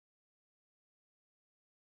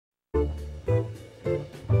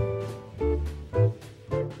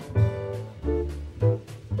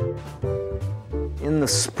the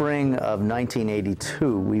spring of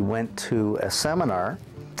 1982, we went to a seminar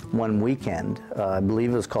one weekend. I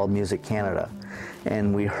believe it was called Music Canada.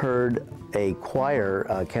 And we heard a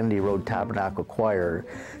choir, Kennedy Road Tabernacle Choir,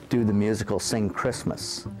 do the musical Sing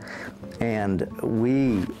Christmas. And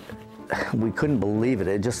we couldn't believe it.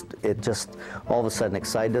 It just all of a sudden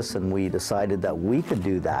excited us, and we decided that we could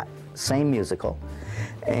do that same musical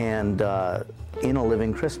and in a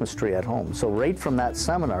living Christmas tree at home. So right from that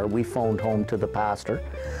seminar, we phoned home to the pastor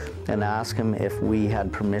and asked him if we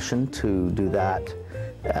had permission to do that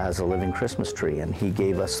as a living Christmas tree, and he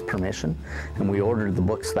gave us permission, and we ordered the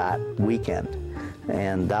books that weekend.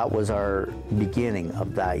 And that was our beginning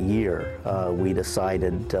of that year. We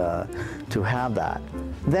decided to have that.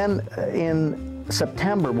 Then in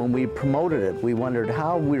September, when we promoted it, we wondered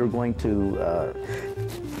how we were going to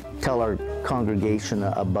tell our congregation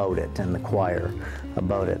about it and the choir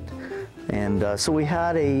about it. And so we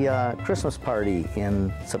had a Christmas party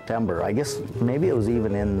in September. I guess maybe it was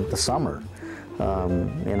even in the summer,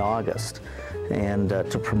 in August, and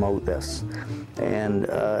to promote this. And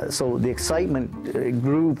so the excitement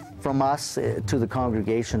grew from us to the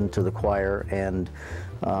congregation to the choir, and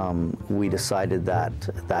we decided that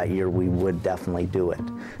that year we would definitely do it.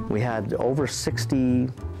 We had over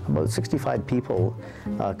about 65 people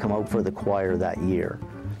come out for the choir that year.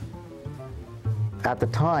 At the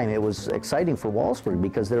time, it was exciting for Wallaceburg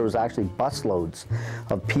because there was actually busloads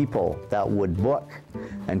of people that would book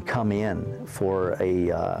and come in for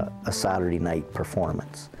a Saturday night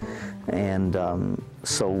performance. And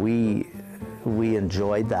so we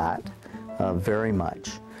enjoyed that very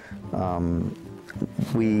much.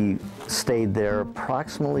 We stayed there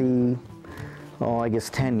approximately, I guess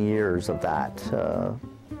 10 years of that,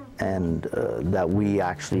 and that we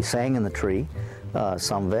actually sang in the tree,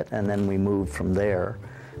 some of it, and then we moved from there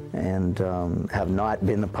and have not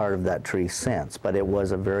been a part of that tree since, but it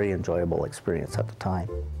was a very enjoyable experience at the time.